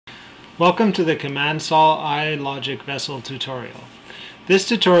Welcome to the CommandSol iLogic vessel tutorial. This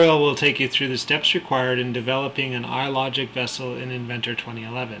tutorial will take you through the steps required in developing an iLogic vessel in Inventor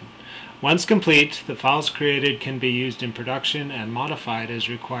 2011. Once complete, the files created can be used in production and modified as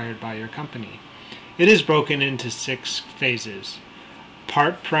required by your company. It is broken into 6 phases: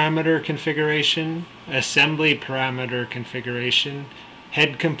 part parameter configuration, assembly parameter configuration,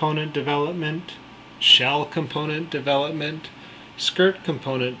 head component development, shell component development, skirt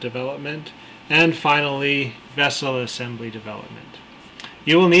component development, and finally vessel assembly development.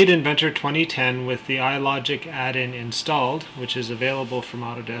 You will need Inventor 2010 with the iLogic add-in installed, which is available from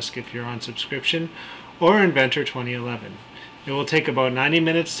Autodesk if you're on subscription, or Inventor 2011. It will take about 90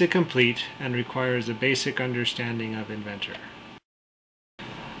 minutes to complete and requires a basic understanding of Inventor.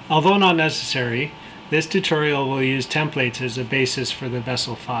 Although not necessary, this tutorial will use templates as a basis for the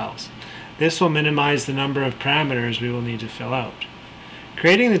vessel files. This will minimize the number of parameters we will need to fill out.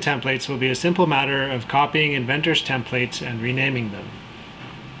 Creating the templates will be a simple matter of copying Inventor's templates and renaming them.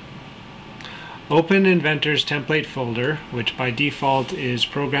 Open Inventor's template folder, which by default is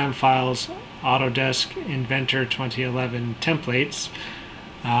Program Files, Autodesk, Inventor 2011 Templates.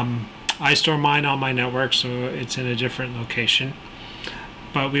 I store mine on my network, so it's in a different location.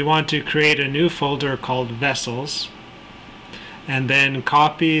 But we want to create a new folder called Vessels, and then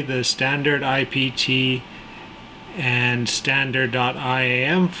copy the standard IPT and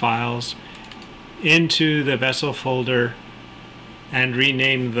standard.iam files into the vessel folder and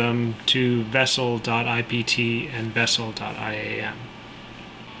rename them to vessel.ipt and vessel.iam.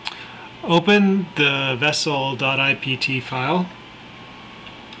 Open the vessel.ipt file,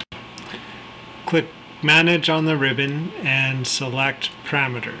 click Manage on the ribbon and select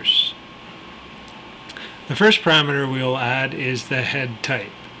Parameters. The first parameter we will add is the head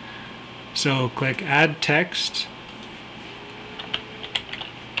type. So click Add Text,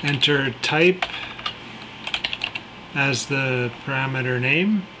 enter type as the parameter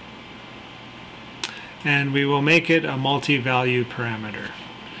name, and we will make it a multi-value parameter.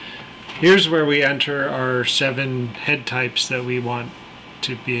 Here's where we enter our 7 head types that we want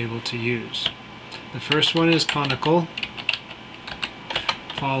to be able to use. The first one is conical,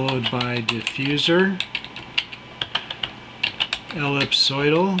 followed by diffuser,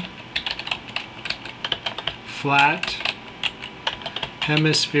 ellipsoidal, flat,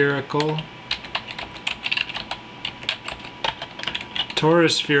 hemispherical,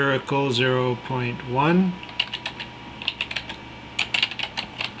 toruspherical 0.1,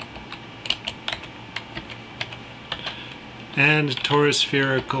 and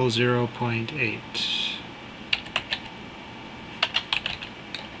toruspherical 0.8.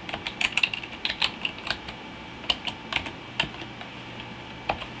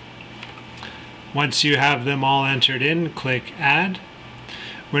 Once you have them all entered in, click Add.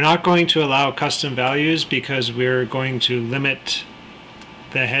 We're not going to allow custom values because we're going to limit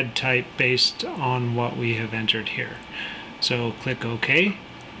the head type based on what we have entered here. So click OK.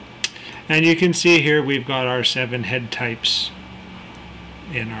 And you can see here we've got our 7 head types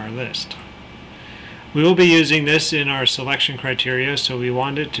in our list. We will be using this in our selection criteria, so we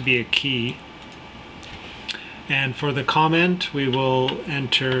want it to be a key. And for the comment, we will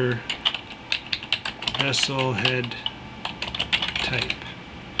enter vessel head type.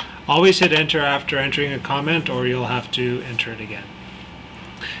 Always hit enter after entering a comment, or you'll have to enter it again.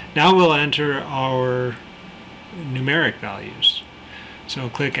 Now we'll enter our numeric values. So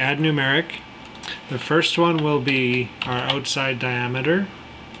click Add Numeric. The first one will be our outside diameter.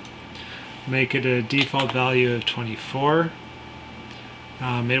 Make it a default value of 24.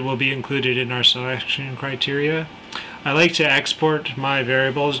 It will be included in our selection criteria. I like to export my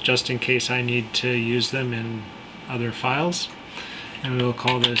variables just in case I need to use them in other files. And we'll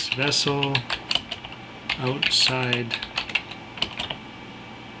call this vessel outside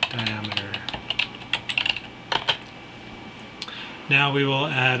diameter. Now we will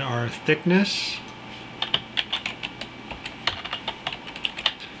add our thickness.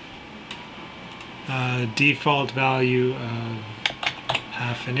 Default value of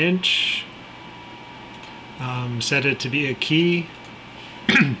 1/2 inch. Set it to be a key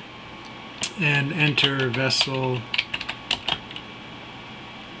and enter vessel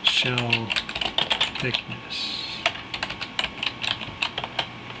shell thickness.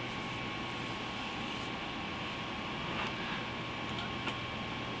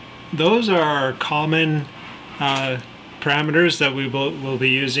 Those are our common parameters that we will be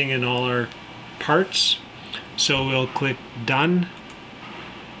using in all our parts. So we'll click Done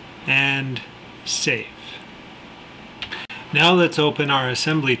and Save. Now let's open our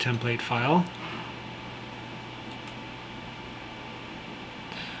assembly template file.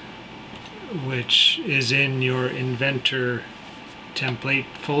 which is in your Inventor template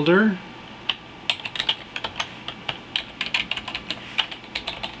folder.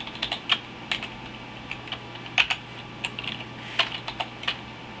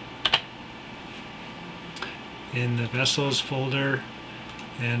 In the vessels folder,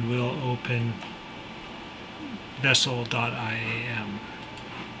 and we'll open vessel.iam.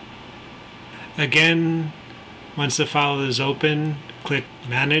 Again, once the file is open, click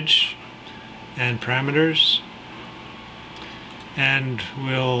Manage and Parameters, and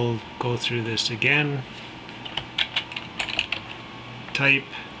we'll go through this again. Type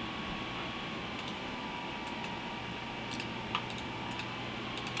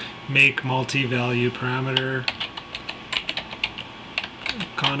make multi-value parameter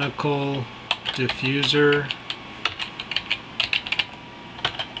conical diffuser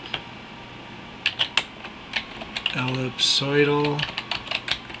ellipsoidal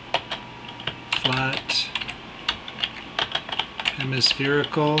flat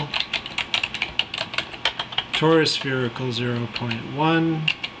hemispherical torus spherical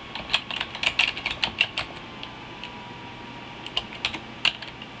 0.1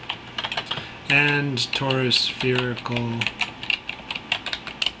 and torus spherical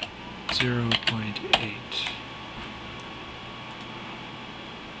 0.8.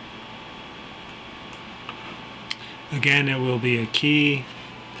 Again, it will be a key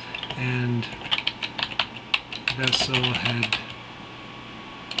and vessel head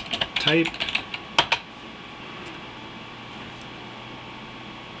type.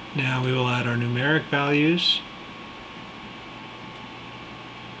 Now we will add our numeric values.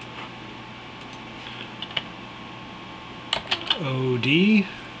 OD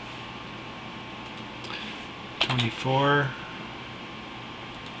 24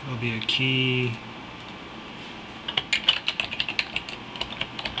 will be a key.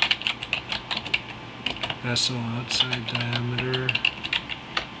 Vessel outside diameter.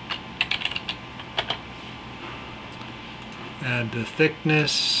 Add the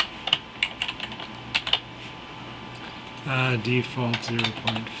thickness. Default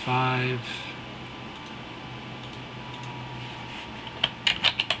 0.5.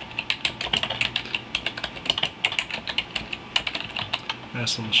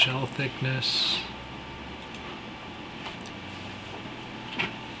 Vessel shell thickness.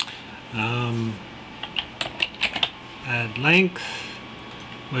 Add length,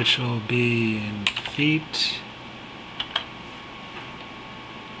 which will be in feet.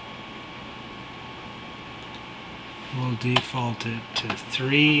 We'll default it to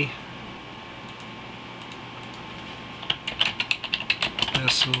 3.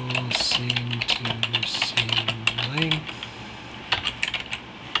 Vessel seam to seam length.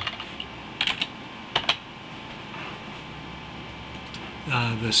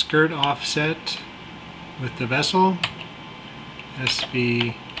 The skirt offset with the vessel,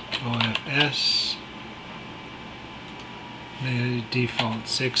 SVOFS, default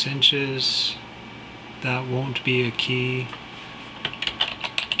 6 inches. That won't be a key.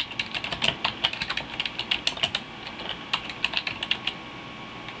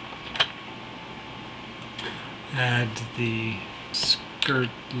 Add the skirt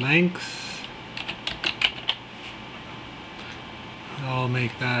length. I'll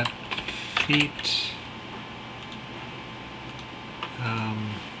make that feet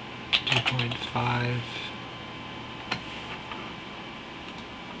 2.5.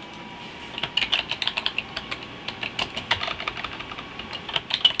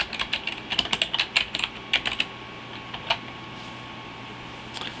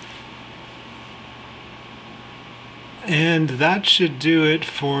 And that should do it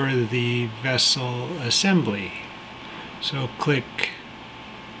for the vessel assembly. So click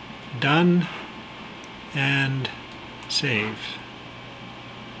Done and Save.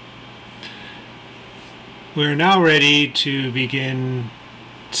 We're now ready to begin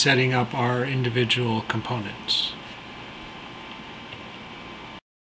setting up our individual components.